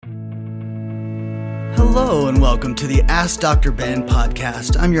Hello and welcome to the Ask Dr. Ben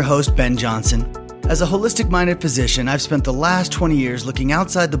podcast. I'm your host, Ben Johnson. As a holistic-minded physician, I've spent the last 20 years looking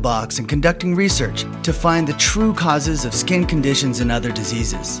outside the box and conducting research to find the true causes of skin conditions and other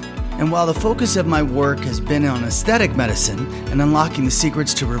diseases. And while the focus of my work has been on aesthetic medicine and unlocking the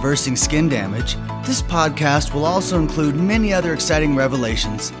secrets to reversing skin damage, this podcast will also include many other exciting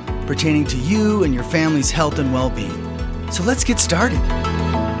revelations pertaining to you and your family's health and well-being. So let's get started.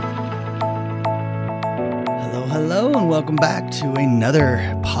 Hello, and welcome back to another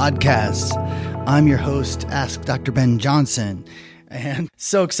podcast. I'm your host, Ask Dr. Ben Johnson, and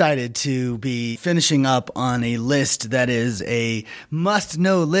so excited to be finishing up on a list that is a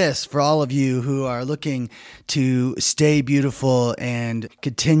must-know list for all of you who are looking to stay beautiful and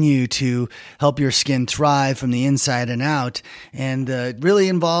continue to help your skin thrive from the inside and out. And it really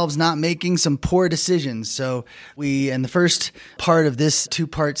involves not making some poor decisions. So in the first part of this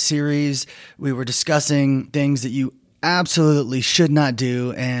two-part series, we were discussing things that you absolutely should not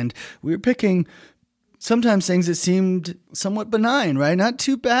do, and we were picking sometimes things that seemed somewhat benign, right? Not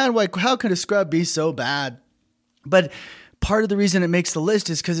too bad. Like, how could a scrub be so bad? But part of the reason it makes the list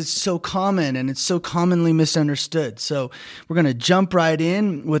is because it's so common and it's so commonly misunderstood. So we're going to jump right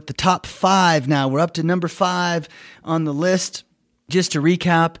in with the top 5 now. We're up to number 5 on the list. Just to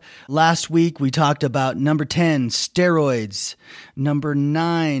recap, last week we talked about number 10, steroids. Number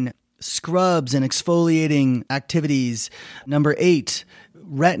 9, scrubs and exfoliating activities. Number 8,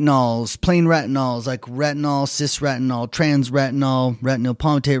 retinols, plain retinols like retinol, cis-retinol, trans-retinol, retinol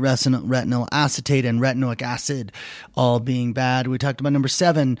palmitate, retinol acetate, and retinoic acid, all being bad. We talked about number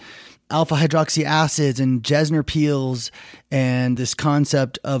 7, alpha hydroxy acids and Gesner peels, and this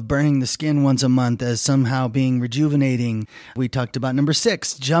concept of burning the skin once a month as somehow being rejuvenating. We talked about number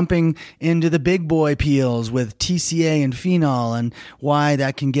 6, jumping into the big boy peels with TCA and phenol and why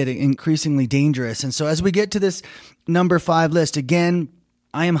that can get increasingly dangerous. And so as we get to this number 5 list, again,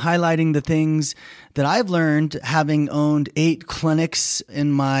 I am highlighting the things that I've learned having owned 8 clinics in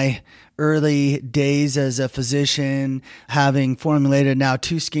my early days as a physician, having formulated now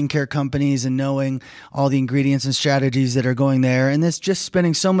 2 skincare companies and knowing all the ingredients and strategies that are going there. And it's just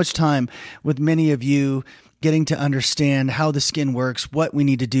spending so much time with many of you getting to understand how the skin works, what we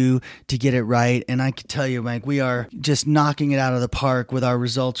need to do to get it right. And I can tell you, Mike, we are just knocking it out of the park with our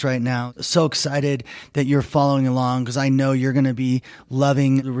results right now. So excited that you're following along because I know you're going to be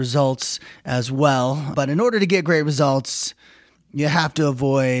loving the results as well. But in order to get great results, you have to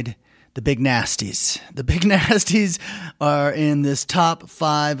avoid the big nasties. The big nasties are in this top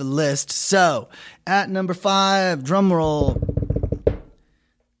 5 list. So at number 5, drum roll,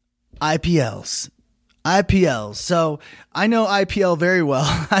 IPLs. So I know IPL very well.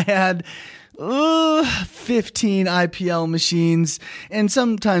 I had 15 IPL machines, and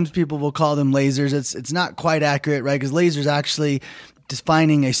sometimes people will call them lasers. It's not quite accurate, right? Because lasers actually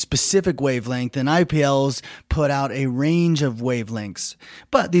defining a specific wavelength, and IPLs put out a range of wavelengths.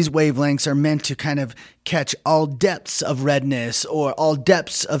 But these wavelengths are meant to kind of catch all depths of redness or all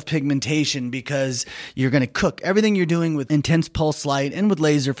depths of pigmentation because you're going to cook. Everything you're doing with intense pulse light and with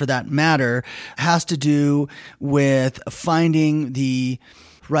laser for that matter has to do with finding the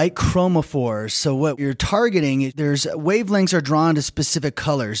right chromophores. So what you're targeting, there's wavelengths are drawn to specific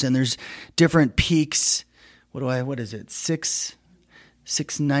colors, and there's different peaks. What is it?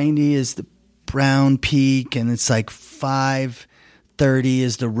 690 is the brown peak, and it's like 530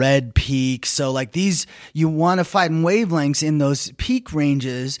 is the red peak. So like these, you want to find wavelengths in those peak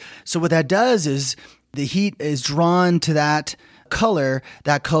ranges. So what that does is the heat is drawn to that color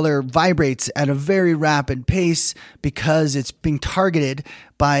vibrates at a very rapid pace because it's being targeted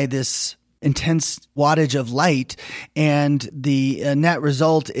by this intense wattage of light, and the net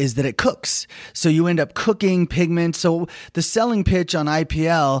result is that it cooks. So you end up cooking pigment. So the selling pitch on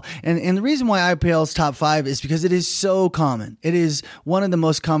IPL, and the reason why IPL is top 5 is because it is so common. It is one of the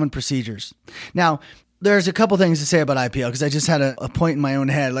most common procedures. Now, there's a couple things to say about IPL because I just had a point in my own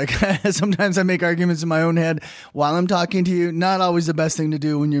head. Like sometimes I make arguments in my own head while I'm talking to you. Not always the best thing to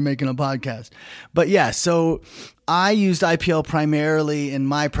do when you're making a podcast. But yeah, so I used IPL primarily in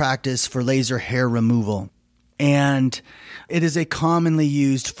my practice for laser hair removal. And it is a commonly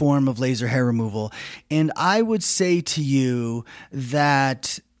used form of laser hair removal. And I would say to you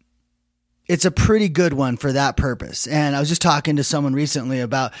that it's a pretty good one for that purpose. And I was just talking to someone recently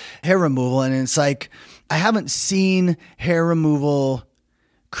about hair removal, and it's like, I haven't seen hair removal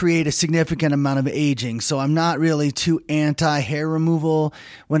create a significant amount of aging. So I'm not really too anti-hair removal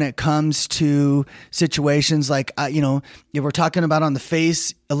when it comes to situations like, if we're talking about on the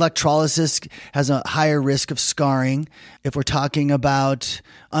face, Electrolysis has a higher risk of scarring. If we're talking about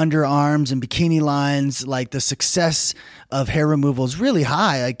underarms and bikini lines, like the success of hair removal is really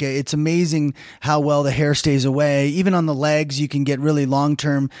high. Like it's amazing how well the hair stays away. Even on the legs, you can get really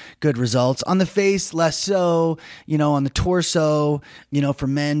long-term good results. On the face, less so. On the torso, for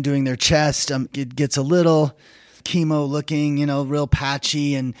men doing their chest, it gets a little chemo looking, real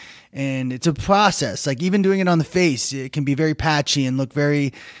patchy, and it's a process. Like even doing it on the face, it can be very patchy and look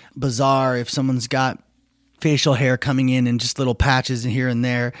very bizarre if someone's got facial hair coming in just little patches here and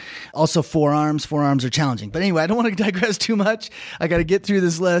there. Also forearms are challenging. But anyway, I don't want to digress too much. I got to get through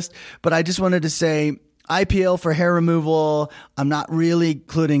this list, but I just wanted to say IPL for hair removal, I'm not really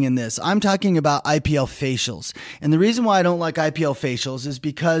including in this. I'm talking about IPL facials. And the reason why I don't like IPL facials is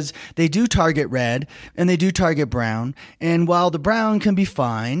because they do target red and they do target brown. And while the brown can be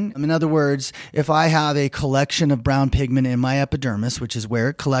fine, in other words, if I have a collection of brown pigment in my epidermis, which is where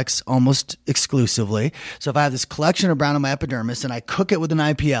it collects almost exclusively. So if I have this collection of brown in my epidermis and I cook it with an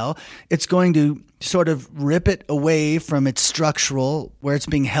IPL, it's going to sort of rip it away from its structural, where it's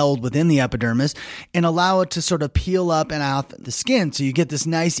being held within the epidermis, and allow it to sort of peel up and out the skin. So you get this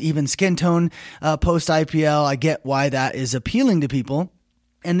nice even skin tone post IPL. I get why that is appealing to people.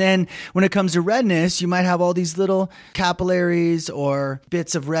 And then when it comes to redness, you might have all these little capillaries or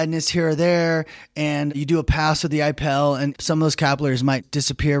bits of redness here or there, and you do a pass with the IPL, and some of those capillaries might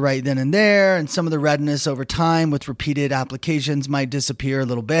disappear right then and there, and some of the redness over time with repeated applications might disappear a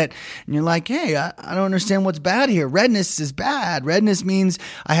little bit. And you're like, hey, I don't understand what's bad here. Redness is bad. Redness means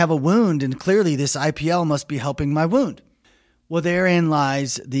I have a wound, and clearly this IPL must be helping my wound. Well, therein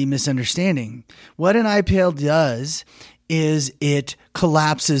lies the misunderstanding. What an IPL does is it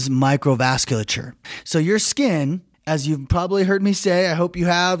collapses microvasculature. So your skin, as you've probably heard me say, I hope you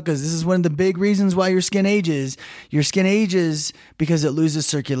have, because this is one of the big reasons why your skin ages. Your skin ages because it loses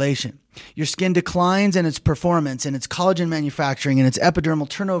circulation. Your skin declines in its performance, and its collagen manufacturing, and its epidermal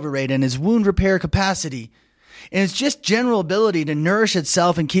turnover rate, and its wound repair capacity. And it's just general ability to nourish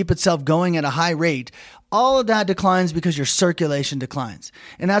itself and keep itself going at a high rate. All of that declines because your circulation declines.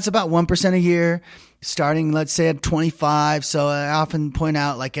 And that's about 1% a year, starting, let's say, at 25. So I often point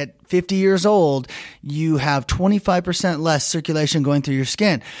out, like at 50 years old, you have 25% less circulation going through your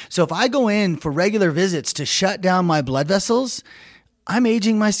skin. So if I go in for regular visits to shut down my blood vessels, I'm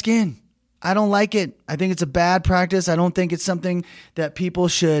aging my skin. I don't like it. I think it's a bad practice. I don't think it's something that people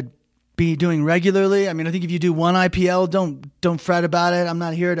should be doing regularly. I mean, I think if you do one IPL, don't fret about it. I'm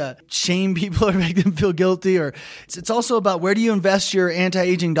not here to shame people or make them feel guilty. Or it's also about where do you invest your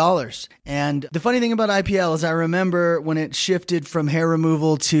anti-aging dollars. And the funny thing about IPL is I remember when it shifted from hair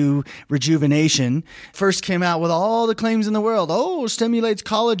removal to rejuvenation, first came out with all the claims in the world. Oh, stimulates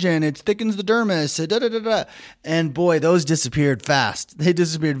collagen. It thickens the dermis. And boy, those disappeared fast. They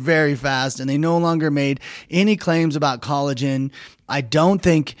disappeared very fast, and they no longer made any claims about collagen. I don't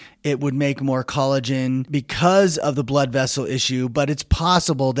think it would make more collagen because of the blood vessel issue, but it's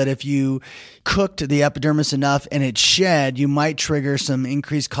possible that if you cooked the epidermis enough and it shed, you might trigger some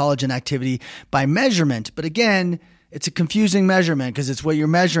increased collagen activity by measurement. But again, it's a confusing measurement because it's what you're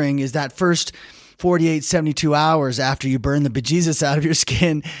measuring is that first 48, 72 hours after you burn the bejesus out of your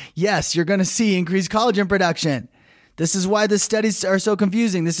skin. Yes, you're going to see increased collagen production. This is why the studies are so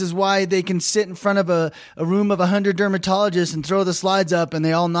confusing. This is why they can sit in front of a room of 100 dermatologists and throw the slides up and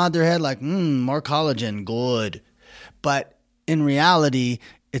they all nod their head like, more collagen, good. But in reality,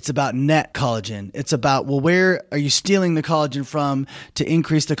 it's about net collagen. It's about, well, where are you stealing the collagen from to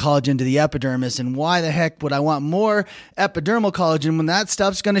increase the collagen to the epidermis? And why the heck would I want more epidermal collagen when that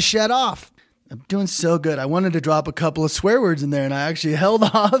stuff's going to shed off? I'm doing so good. I wanted to drop a couple of swear words in there, and I actually held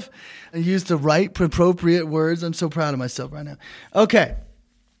off and used the right appropriate words. I'm so proud of myself right now. Okay.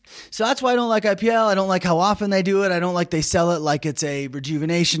 So that's why I don't like IPL. I don't like how often they do it. I don't like they sell it like it's a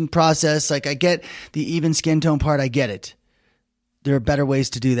rejuvenation process. Like I get the even skin tone part. I get it. There are better ways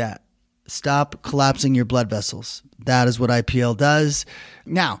to do that. Stop collapsing your blood vessels. That is what IPL does.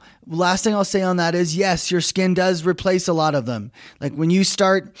 Now, last thing I'll say on that is, yes, your skin does replace a lot of them. Like when you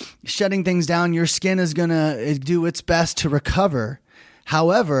start shutting things down, your skin is going to do its best to recover.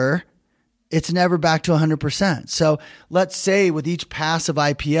 However, it's never back to 100%. So let's say with each pass of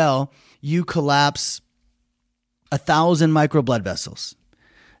IPL, you collapse 1,000 micro blood vessels.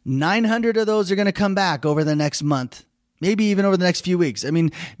 900 of those are going to come back over the next month. maybe even over the next few weeks. I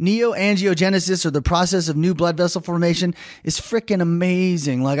mean, neoangiogenesis, or the process of new blood vessel formation, is freaking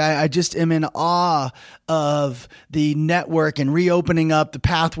amazing. Like I just am in awe of the network and reopening up the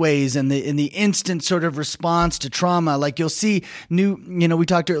pathways and the instant sort of response to trauma. Like you'll see we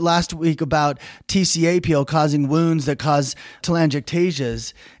talked last week about TCA-PO causing wounds that cause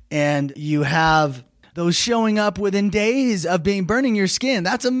telangiectasias, and you have those showing up within days of burning your skin.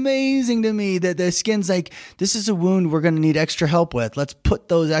 That's amazing to me, that the skin's like, this is a wound we're going to need extra help with. Let's put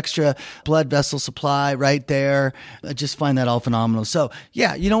those extra blood vessel supply right there. I just find that all phenomenal. So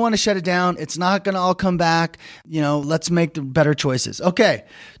yeah, you don't want to shut it down. It's not going to all come back. Let's make the better choices. Okay.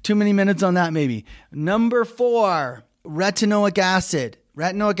 Too many minutes on that maybe. Number 4, retinoic acid.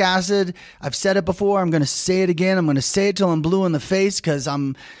 Retinoic acid, I've said it before. I'm going to say it again. I'm going to say it till I'm blue in the face, because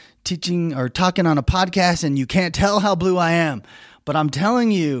I'm teaching or talking on a podcast and you can't tell how blue I am. But I'm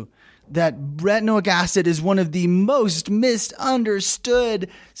telling you that retinoic acid is one of the most misunderstood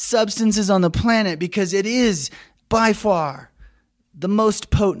substances on the planet, because it is by far the most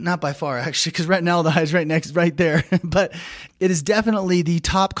potent, not by far actually, because retinaldehyde is right there, but it is definitely the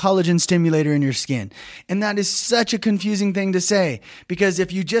top collagen stimulator in your skin. And that is such a confusing thing to say, because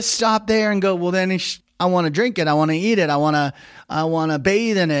if you just stop there and go, well, then I want to drink it, I want to eat it, I want to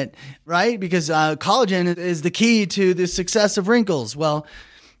bathe in it, right? Because collagen is the key to the success of wrinkles. Well,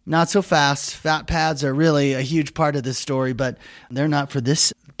 not so fast. Fat pads are really a huge part of this story, but they're not for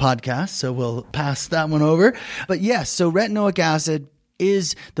this podcast, so we'll pass that one over. But yes, so retinoic acid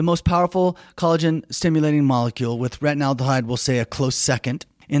is the most powerful collagen stimulating molecule, with retinaldehyde, we'll say, a close second.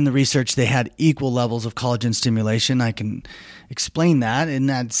 In the research, they had equal levels of collagen stimulation. I can explain that. And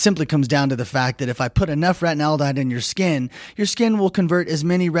that simply comes down to the fact that if I put enough retinaldehyde in your skin will convert as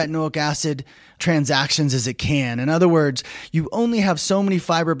many retinoic acid transactions as it can. In other words, you only have so many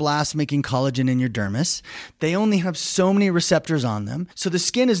fibroblasts making collagen in your dermis. They only have so many receptors on them. So the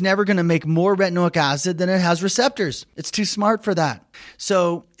skin is never going to make more retinoic acid than it has receptors. It's too smart for that.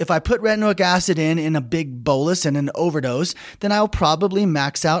 So if I put retinoic acid in a big bolus and an overdose, then I'll probably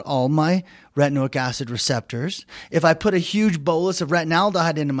max out all my retinoic acid receptors. If I put a huge bolus of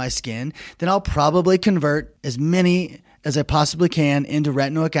retinaldehyde into my skin, then I'll probably convert as many as I possibly can into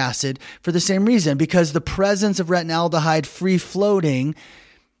retinoic acid, for the same reason, because the presence of retinaldehyde free floating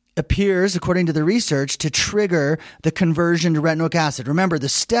appears, according to the research, to trigger the conversion to retinoic acid. Remember, the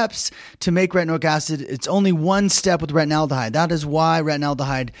steps to make retinoic acid, it's only one step with retinaldehyde. That is why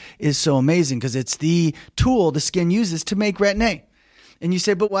retinaldehyde is so amazing, because it's the tool the skin uses to make retin A. And you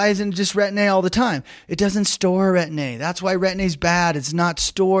say, but why isn't it just retin A all the time? It doesn't store retin A. That's why retin A is bad. It's not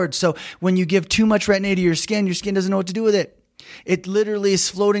stored. So when you give too much retin A to your skin doesn't know what to do with it. It literally is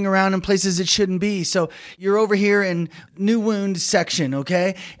floating around in places it shouldn't be. So you're over here in new wound section,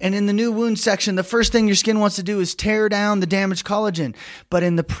 okay? And in the new wound section, the first thing your skin wants to do is tear down the damaged collagen. But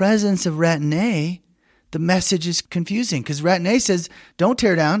in the presence of retin A, the message is confusing, because retin A says, don't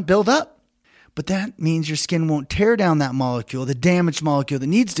tear down, build up. But that means your skin won't tear down that molecule, the damaged molecule that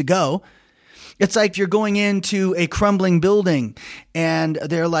needs to go. It's like you're going into a crumbling building and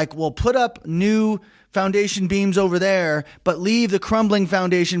they're like, well, put up new foundation beams over there, but leave the crumbling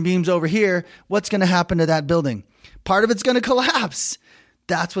foundation beams over here. What's going to happen to that building? Part of it's going to collapse.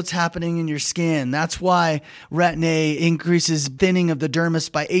 That's what's happening in your skin. That's why retin A increases thinning of the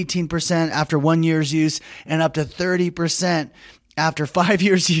dermis by 18% after 1 year's use, and up to 30% after 5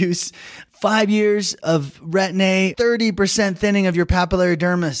 years use. 5 years of retin A, 30% thinning of your papillary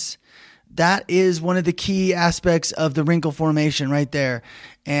dermis. That is one of the key aspects of the wrinkle formation right there.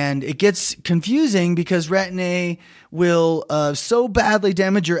 And it gets confusing because retin A will so badly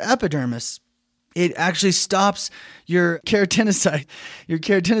damage your epidermis, it actually stops your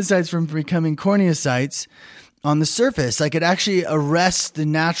keratinocytes from becoming corneocytes on the surface. Like, it actually arrests the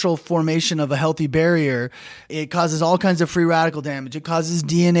natural formation of a healthy barrier. It causes all kinds of free radical damage. It causes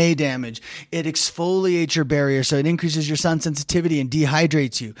DNA damage. It exfoliates your barrier, so it increases your sun sensitivity and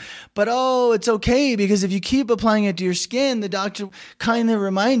dehydrates you. But it's okay, because if you keep applying it to your skin, the doctor kind of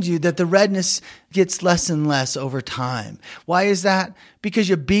reminds you that the redness gets less and less over time. Why is that? Because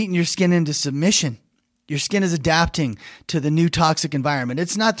you're beating your skin into submission. Your skin is adapting to the new toxic environment.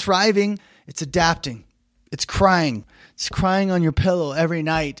 It's not thriving, it's adapting. It's crying. It's crying on your pillow every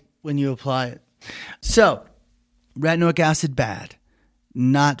night when you apply it. So, retinoic acid, bad.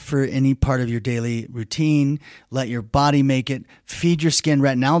 Not for any part of your daily routine. Let your body make it. Feed your skin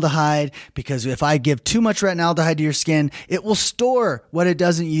retinaldehyde, because if I give too much retinaldehyde to your skin, it will store what it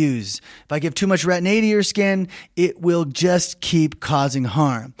doesn't use. If I give too much retin A to your skin, it will just keep causing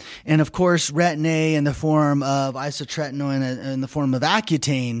harm. And of course, retin A in the form of isotretinoin, in the form of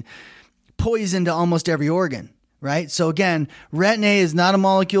Accutane, poison to almost every organ. right? So again, Retin-A is not a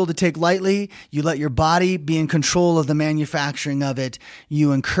molecule to take lightly. You let your body be in control of the manufacturing of it.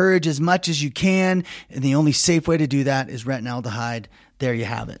 You encourage as much as you can. And the only safe way to do that is retinaldehyde. There you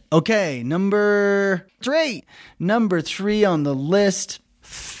have it. Okay, number three. Number 3 on the list,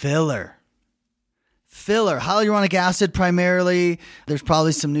 filler. Filler, hyaluronic acid primarily. There's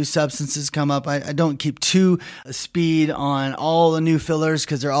probably some new substances come up. I don't keep too speed on all the new fillers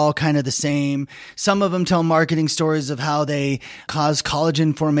because they're all kind of the same. Some of them tell marketing stories of how they cause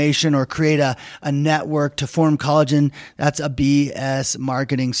collagen formation or create a network to form collagen. That's a BS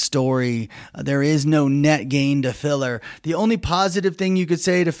marketing story. There is no net gain to filler. The only positive thing you could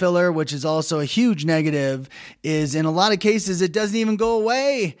say to filler, which is also a huge negative, is in a lot of cases, it doesn't even go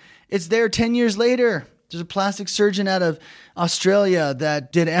away. It's there 10 years later. There's a plastic surgeon out of Australia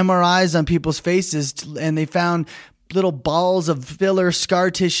that did MRIs on people's faces, and they found little balls of filler scar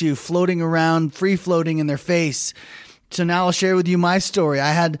tissue floating around, free floating in their face. So now I'll share with you my story.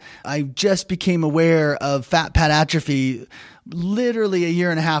 I just became aware of fat pad atrophy literally a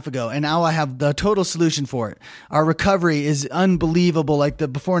year and a half ago, and now I have the total solution for it. Our recovery is unbelievable. Like the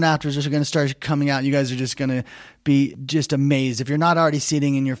before and afters are going to start coming out. You guys are just going to be just amazed. If you're not already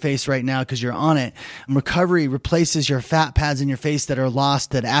seeing in your face right now because you're on it, recovery replaces your fat pads in your face that are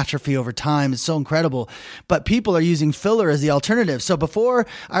lost, that atrophy over time. It's so incredible. But people are using filler as the alternative. So before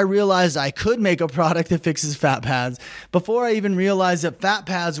I realized I could make a product that fixes fat pads, before I even realized that fat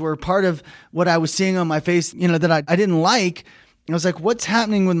pads were part of what I was seeing on my face, that I didn't like, I was like, what's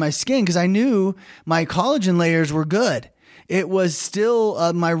happening with my skin? Because I knew my collagen layers were good. It was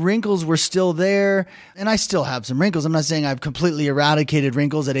still, my wrinkles were still there, and I still have some wrinkles. I'm not saying I've completely eradicated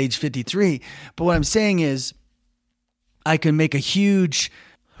wrinkles at age 53, but what I'm saying is I can make a huge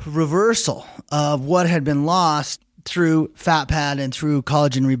reversal of what had been lost through fat pad and through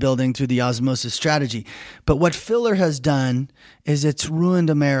collagen rebuilding through the osmosis strategy. But what filler has done is it's ruined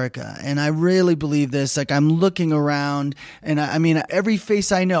America. And I really believe this. Like, I'm looking around, and I mean, every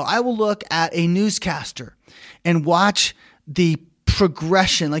face I know, I will look at a newscaster and watch the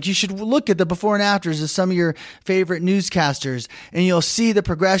progression. Like, you should look at the before and afters of some of your favorite newscasters, and you'll see the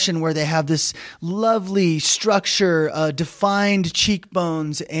progression where they have this lovely structure, defined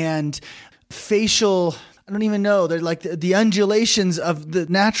cheekbones and facial, I don't even know. They're like the undulations of the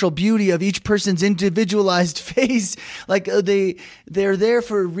natural beauty of each person's individualized face. Like they're there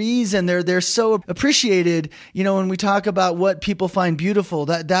for a reason. They're so appreciated. When we talk about what people find beautiful,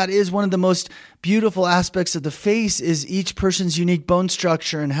 that is one of the most beautiful aspects of the face is each person's unique bone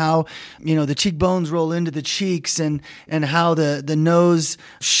structure and how, the cheekbones roll into the cheeks and how the nose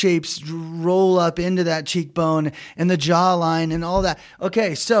shapes roll up into that cheekbone and the jawline and all that.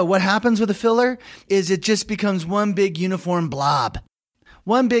 Okay, so what happens with a filler is it just becomes one big uniform blob.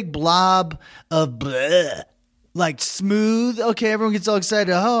 One big blob of bleh. Like smooth. Okay, everyone gets all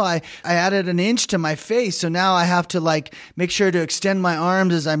excited. Oh, I added an inch to my face. So now I have to make sure to extend my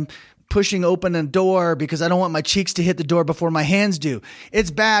arms as I'm pushing open a door because I don't want my cheeks to hit the door before my hands do. It's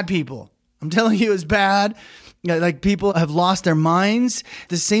bad, people. I'm telling you, it's bad. Like, people have lost their minds.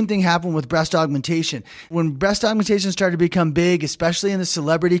 The same thing happened with breast augmentation. When breast augmentation started to become big, especially in the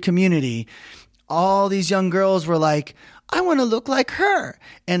celebrity community, all these young girls were like, I want to look like her.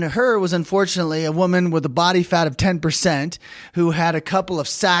 And her was unfortunately a woman with a body fat of 10% who had a couple of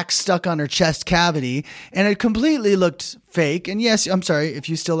sacs stuck on her chest cavity, and it completely looked fake. And yes, I'm sorry if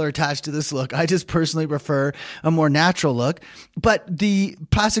you still are attached to this look. I just personally prefer a more natural look. But the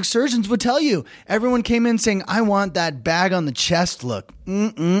plastic surgeons would tell you, everyone came in saying, I want that bag on the chest look.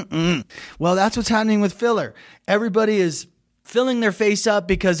 Well, that's what's happening with filler. Everybody is filling their face up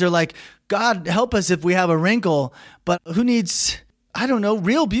because they're like, God help us if we have a wrinkle, but who needs, I don't know,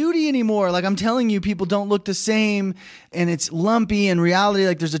 real beauty anymore? Like, I'm telling you, people don't look the same, and it's lumpy. In reality,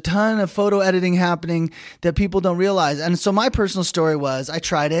 like, there's a ton of photo editing happening that people don't realize. And so my personal story was, I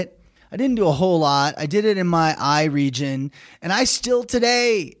tried it. I didn't do a whole lot. I did it in my eye region, and I still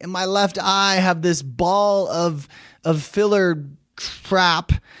today in my left eye have this ball of filler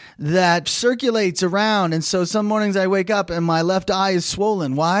crap that circulates around. And so some mornings I wake up and my left eye is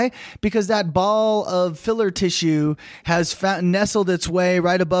swollen. Why? Because that ball of filler tissue has nestled its way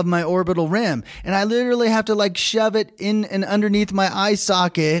right above my orbital rim. And I literally have to shove it in and underneath my eye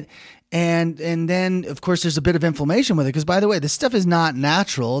socket. And then, of course, there's a bit of inflammation with it. Because, by the way, this stuff is not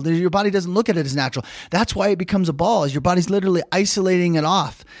natural. Your body doesn't look at it as natural. That's why it becomes a ball, is your body's literally isolating it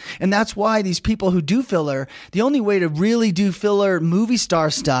off. And that's why these people who do filler, the only way to really do filler movie star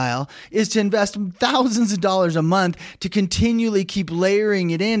style is to invest thousands of dollars a month to continually keep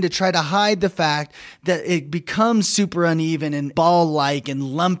layering it in to try to hide the fact that it becomes super uneven and ball-like and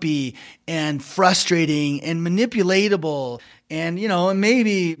lumpy and frustrating and manipulatable. And,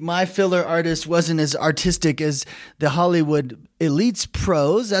 maybe my filler artist wasn't as artistic as the Hollywood Elite's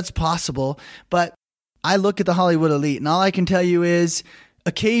pros. That's possible. But I look at the Hollywood Elite and all I can tell you is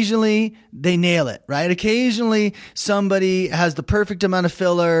occasionally they nail it, right? Occasionally somebody has the perfect amount of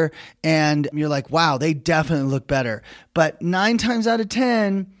filler and you're like, wow, they definitely look better. But 9 times out of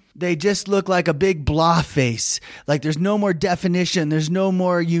 10, they just look like a big blah face. Like there's no more definition. There's no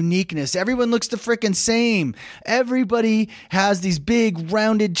more uniqueness. Everyone looks the frickin' same. Everybody has these big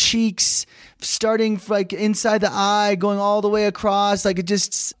rounded cheeks starting like inside the eye, going all the way across. Like it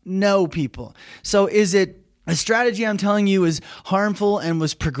just, no, people. So is it a strategy I'm telling you is harmful and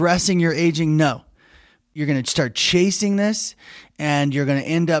was progressing your aging? No. You're going to start chasing this and you're going to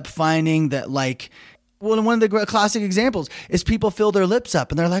end up finding that one of the classic examples is people fill their lips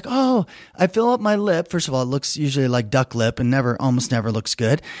up and they're like, oh, I fill up my lip. First of all, it looks usually like duck lip and almost never looks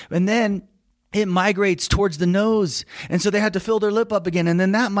good. And then it migrates towards the nose. And so they have to fill their lip up again. And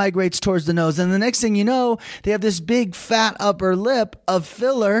then that migrates towards the nose. And the next thing you know, they have this big fat upper lip of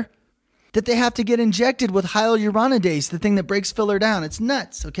filler that they have to get injected with hyaluronidase, the thing that breaks filler down. It's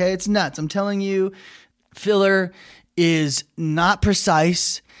nuts. Okay. It's nuts. I'm telling you, filler is not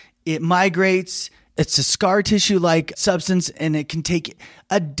precise. It migrates. It's a scar tissue-like substance, and it can take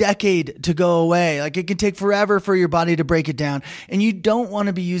a decade to go away. Like it can take forever for your body to break it down. And you don't want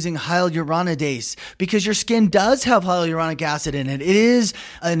to be using hyaluronidase because your skin does have hyaluronic acid in it. It is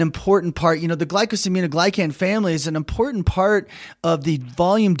an important part. The glycosaminoglycan family is an important part of the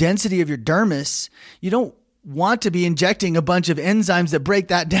volume density of your dermis. You don't want to be injecting a bunch of enzymes that break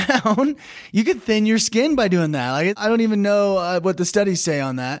that down. You could thin your skin by doing that. I don't even know what the studies say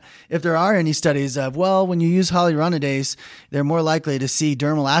on that. If there are any studies of, when you use hyaluronidase, they're more likely to see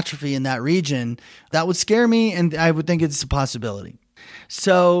dermal atrophy in that region. That would scare me, and I would think it's a possibility.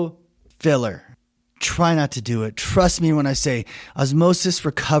 So, filler. Try not to do it. Trust me when I say osmosis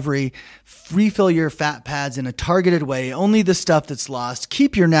recovery, refill your fat pads in a targeted way, only the stuff that's lost.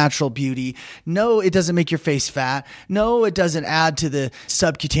 Keep your natural beauty. No, it doesn't make your face fat. No, it doesn't add to the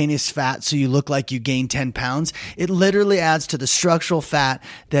subcutaneous fat so you look like you gained 10 pounds. It literally adds to the structural fat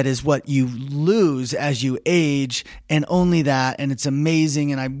that is what you lose as you age, and only that. And it's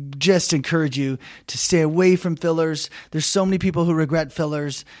amazing. And I just encourage you to stay away from fillers. There's so many people who regret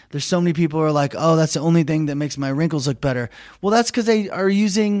fillers. There's so many people who are like, oh, that's the only thing that makes my wrinkles look better. Well, that's because they are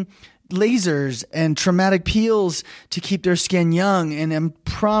using lasers and traumatic peels to keep their skin young. And I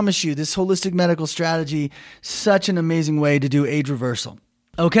promise you, this holistic medical strategy, such an amazing way to do age reversal.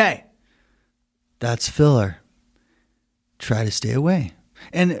 Okay. That's filler. Try to stay away.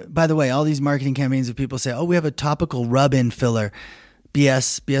 And by the way, all these marketing campaigns of people say, oh, we have a topical rub-in filler.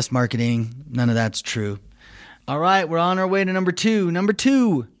 BS marketing. None of that's true. All right. We're on our way to number two. Number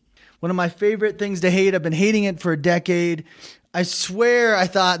two. One of my favorite things to hate. I've been hating it for a decade. I swear I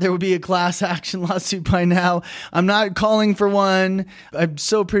thought there would be a class action lawsuit by now. I'm not calling for one. I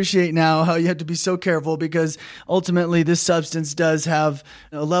so appreciate now how you have to be so careful because ultimately this substance does have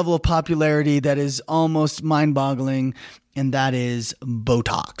a level of popularity that is almost mind-boggling. And that is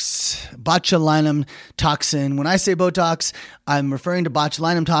Botox, botulinum toxin. When I say Botox, I'm referring to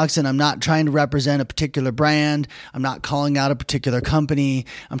botulinum toxin. I'm not trying to represent a particular brand. I'm not calling out a particular company.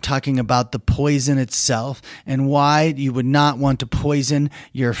 I'm talking about the poison itself and why you would not want to poison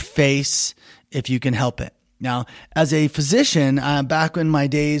your face if you can help it. Now, as a physician, back in my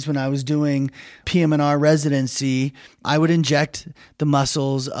days when I was doing PM&R residency, I would inject the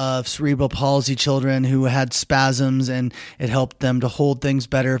muscles of cerebral palsy children who had spasms, and it helped them to hold things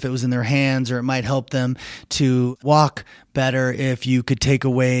better if it was in their hands, or it might help them to walk better if you could take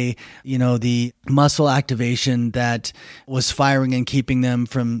away, the muscle activation that was firing and keeping them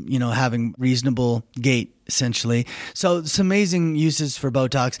from, having reasonable gait, essentially. So it's amazing uses for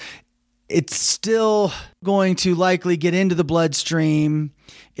Botox. It's still going to likely get into the bloodstream.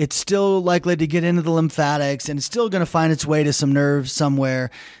 It's still likely to get into the lymphatics, and it's still going to find its way to some nerves somewhere.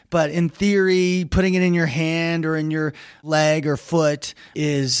 But in theory, putting it in your hand or in your leg or foot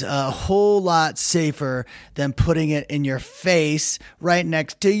is a whole lot safer than putting it in your face right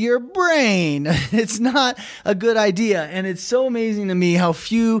next to your brain. It's not a good idea. And it's so amazing to me how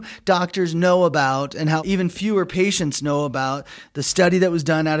few doctors know about, and how even fewer patients know about, the study that was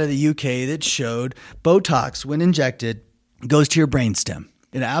done out of the UK that showed Botox, when injected, goes to your brainstem.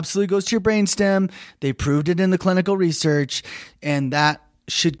 It absolutely goes to your brainstem. They proved it in the clinical research, and that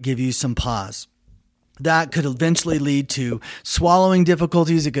should give you some pause. That could eventually lead to swallowing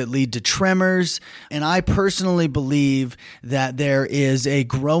difficulties. It could lead to tremors. And I personally believe that there is a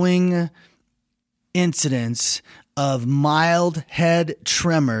growing incidence of mild head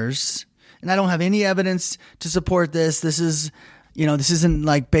tremors. And I don't have any evidence to support this. This isn't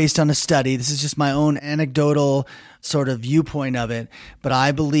like based on a study. This is just my own anecdotal sort of viewpoint of it. But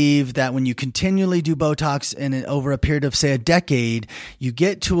I believe that when you continually do Botox over a period of, say, a decade, you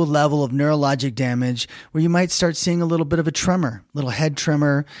get to a level of neurologic damage where you might start seeing a little bit of a tremor, little head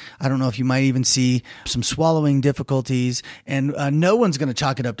tremor. I don't know if you might even see some swallowing difficulties. And no one's going to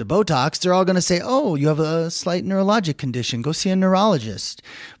chalk it up to Botox. They're all going to say, oh, you have a slight neurologic condition. Go see a neurologist.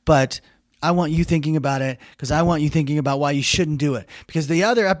 But I want you thinking about it because I want you thinking about why you shouldn't do it. Because the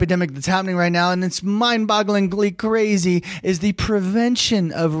other epidemic that's happening right now, and it's mind-bogglingly crazy, is the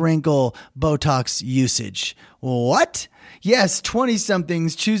prevention of wrinkle Botox usage. What? Yes,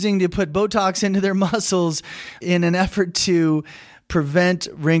 20-somethings choosing to put Botox into their muscles in an effort to prevent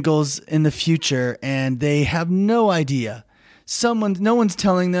wrinkles in the future, and they have no idea. No one's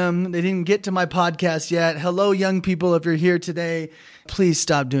telling them. They didn't get to my podcast yet. Hello, young people, if you're here today, please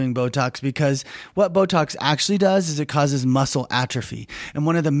stop doing Botox, because what Botox actually does is it causes muscle atrophy. And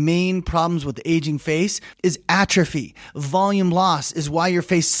one of the main problems with the aging face is atrophy. Volume loss is why your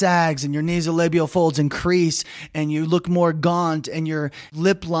face sags and your nasolabial folds increase and you look more gaunt and your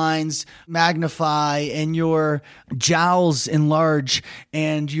lip lines magnify and your jowls enlarge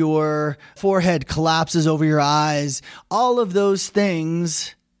and your forehead collapses over your eyes. All of those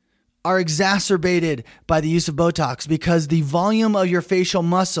things are exacerbated by the use of Botox because the volume of your facial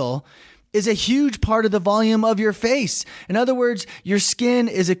muscle is a huge part of the volume of your face. In other words, your skin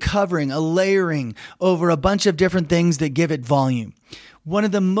is a covering, a layering over a bunch of different things that give it volume. One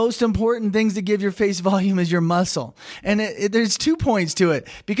of the most important things to give your face volume is your muscle. And there's 2 points to it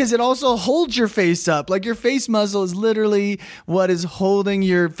because it also holds your face up. Like your face muscle is literally what is holding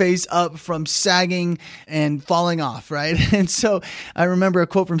your face up from sagging and falling off, right? And so I remember a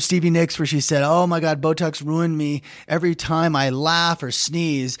quote from Stevie Nicks where she said, "Oh my God, Botox ruined me. Every time I laugh or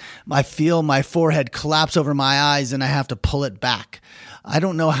sneeze, I feel my forehead collapse over my eyes and I have to pull it back." I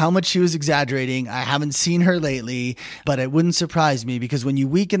don't know how much she was exaggerating. I haven't seen her lately, but it wouldn't surprise me because when you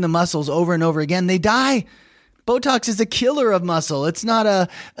weaken the muscles over and over again, they die. Botox is a killer of muscle. It's not a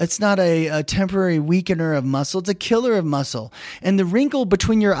temporary weakener of muscle. It's a killer of muscle. And the wrinkle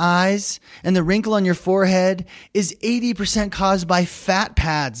between your eyes and the wrinkle on your forehead is 80% caused by fat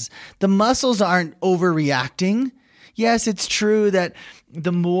pads. The muscles aren't overreacting. Yes, it's true that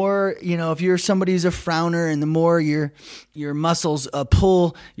the more, if you're somebody who's a frowner and the more your muscles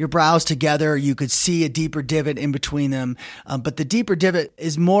pull your brows together, you could see a deeper divot in between them. But the deeper divot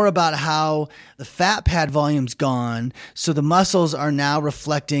is more about how the fat pad volume's gone. So the muscles are now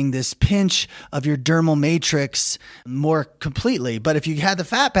reflecting this pinch of your dermal matrix more completely. But if you had the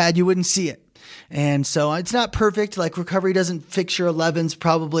fat pad, you wouldn't see it. And so it's not perfect. Like recovery doesn't fix your 11s,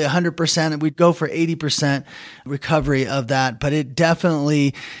 probably 100%. We'd go for 80% recovery of that. But it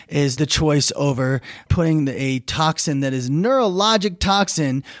definitely is the choice over putting a toxin that is neurologic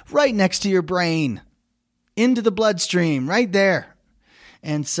toxin right next to your brain into the bloodstream right there.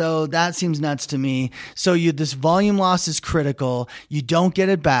 And so that seems nuts to me. So this volume loss is critical. You don't get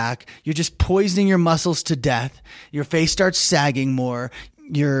it back. You're just poisoning your muscles to death. Your face starts sagging more.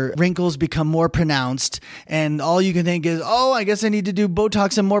 Your wrinkles become more pronounced, and all you can think is, oh, I guess I need to do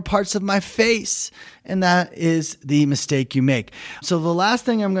Botox in more parts of my face. And that is the mistake you make. So the last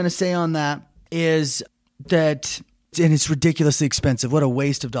thing I'm going to say on that is that, and it's ridiculously expensive. What a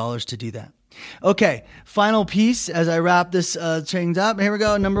waste of dollars to do that. Okay, final piece as I wrap this things up. Here we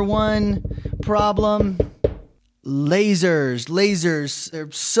go. Number 1 problem. Lasers,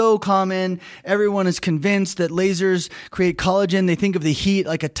 they're so common. Everyone is convinced that lasers create collagen. They think of the heat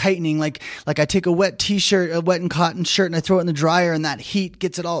like a tightening, like I take a wet t-shirt, a wet and cotton shirt, and I throw it in the dryer and that heat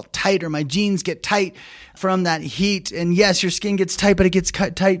gets it all tight, or my jeans get tight from that heat. And yes, your skin gets tight, but it gets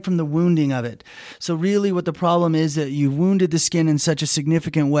cut tight from the wounding of it. So really what the problem is that you wounded the skin in such a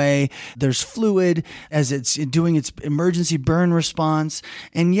significant way. There's fluid as it's doing its emergency burn response.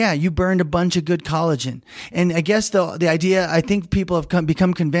 And yeah, you burned a bunch of good collagen. And I guess the idea, I think people have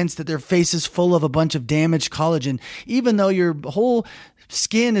become convinced that their face is full of a bunch of damaged collagen, even though your whole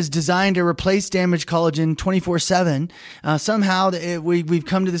skin is designed to replace damaged collagen 24/7. Somehow we've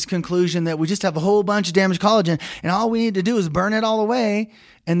come to this conclusion that we just have a whole bunch of damaged collagen and all we need to do is burn it all away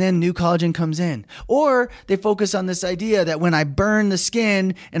and then new collagen comes in. Or they focus on this idea that when I burn the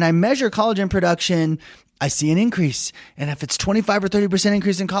skin and I measure collagen production, I see an increase. And if it's 25 or 30%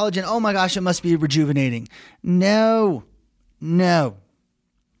 increase in collagen, oh my gosh, it must be rejuvenating. No.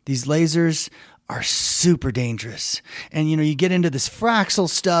 These lasers are super dangerous. And you get into this Fraxel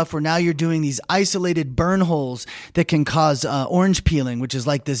stuff where now you're doing these isolated burn holes that can cause orange peeling, which is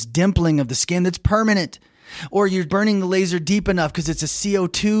like this dimpling of the skin that's permanent. Or you're burning the laser deep enough because it's a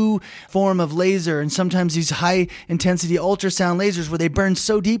CO2 form of laser. And sometimes these high intensity ultrasound lasers where they burn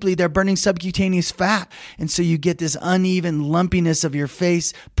so deeply, they're burning subcutaneous fat. And so you get this uneven lumpiness of your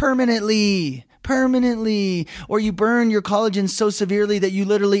face permanently. Or you burn your collagen so severely that you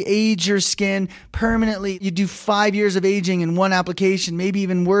literally age your skin permanently. You do 5 years of aging in one application, maybe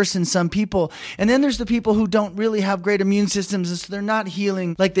even worse in some people. And then there's the people who don't really have great immune systems, and so they're not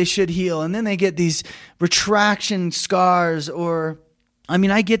healing like they should heal. And then they get these retraction scars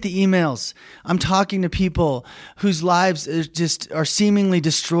I get the emails. I'm talking to people whose lives are seemingly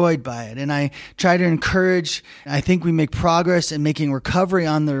destroyed by it. And I try to encourage, I think we make progress in making recovery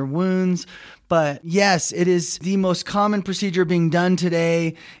on their wounds. But yes, it is the most common procedure being done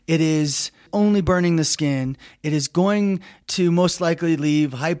today. It is only burning the skin. It is going to most likely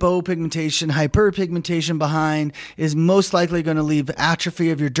leave hypopigmentation, hyperpigmentation behind. It is most likely going to leave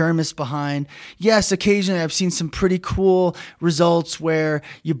atrophy of your dermis behind. Yes, occasionally I've seen some pretty cool results where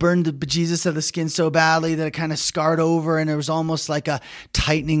you burned the bejesus of the skin so badly that it kind of scarred over and it was almost like a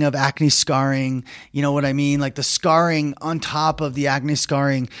tightening of acne scarring. You know what I mean? Like the scarring on top of the acne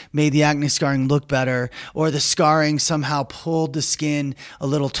scarring made the acne scarring look better, or the scarring somehow pulled the skin a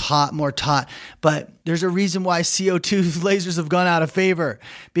little more taut. But there's a reason why CO2 lasers have gone out of favor,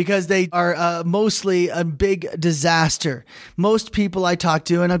 because they are mostly a big disaster. Most people I talk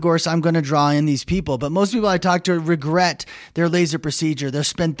to, and of course I'm going to draw in these people, but most people I talk to regret their laser procedure. They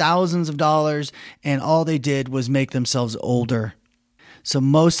spent thousands of dollars and all they did was make themselves older. So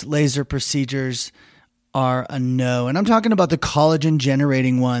most laser procedures are a no. And I'm talking about the collagen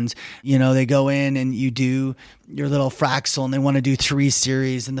generating ones. They go in and you do your little Fraxel and they want to do 3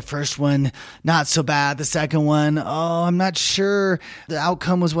 series. And the first one, not so bad. The second one, I'm not sure the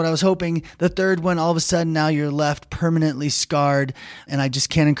outcome was what I was hoping. The third one, all of a sudden now you're left permanently scarred. And I just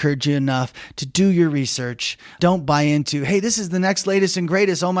can't encourage you enough to do your research. Don't buy into, hey, this is the next latest and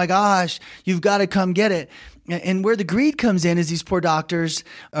greatest. Oh my gosh, you've got to come get it. And where the greed comes in is these poor doctors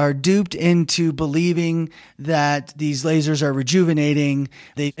are duped into believing that these lasers are rejuvenating.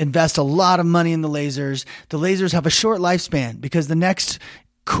 They invest a lot of money in the lasers. The lasers have a short lifespan because the next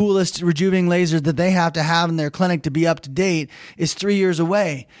coolest rejuvenating laser that they have to have in their clinic to be up to date is 3 years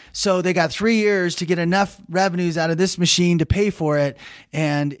away. So they got 3 years to get enough revenues out of this machine to pay for it.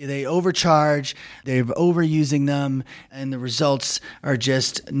 And they overcharge, they're overusing them, and the results are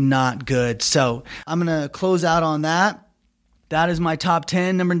just not good. So I'm going to close out on that. That is my top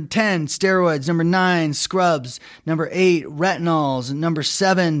 10. Number 10, steroids. Number 9, scrubs. Number 8, retinols. Number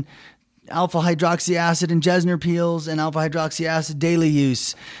 7, alpha hydroxy acid and Jesner peels and alpha hydroxy acid daily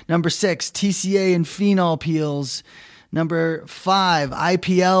use. Number 6, TCA and phenol peels. Number 5,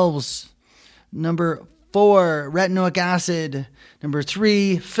 IPLs. Number 4, retinoic acid. Number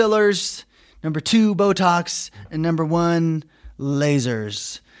 3, fillers. Number 2, Botox. And number 1,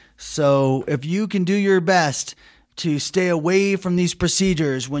 lasers. So if you can do your best to stay away from these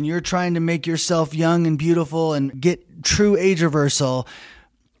procedures when you're trying to make yourself young and beautiful and get true age reversal,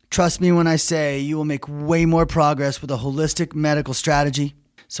 trust me when I say you will make way more progress with a holistic medical strategy.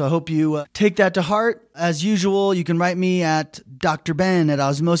 So I hope you take that to heart. As usual, you can write me at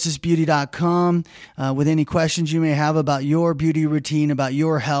drben@osmosisbeauty.com with any questions you may have about your beauty routine, about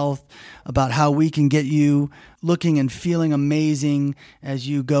your health, about how we can get you looking and feeling amazing as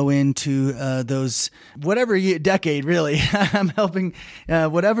you go into those, whatever decade, really. I'm helping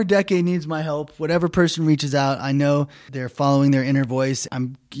whatever decade needs my help, whatever person reaches out. I know they're following their inner voice.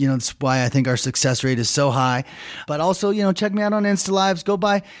 That's why I think our success rate is so high. But also, check me out on Insta Lives. Go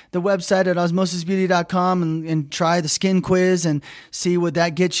by the website at osmosisbeauty.com and try the skin quiz and see what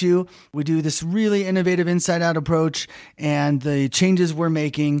that gets you. We do this really innovative inside out approach, and the changes we're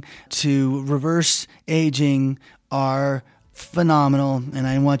making to reverse aging are phenomenal, and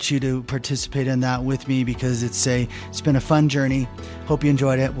I want you to participate in that with me because it's been a fun journey. Hope you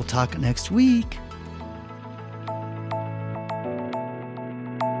enjoyed it. We'll talk next week.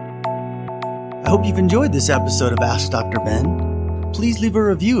 I hope you've enjoyed this episode of Ask Dr. Ben. Please leave a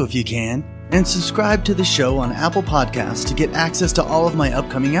review if you can, and subscribe to the show on Apple Podcasts to get access to all of my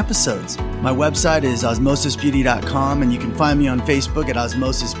upcoming episodes. My website is osmosisbeauty.com, and you can find me on Facebook at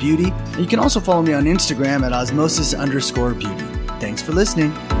Osmosis Beauty. You can also follow me on Instagram at osmosis_beauty. Thanks for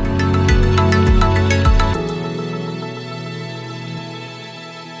listening.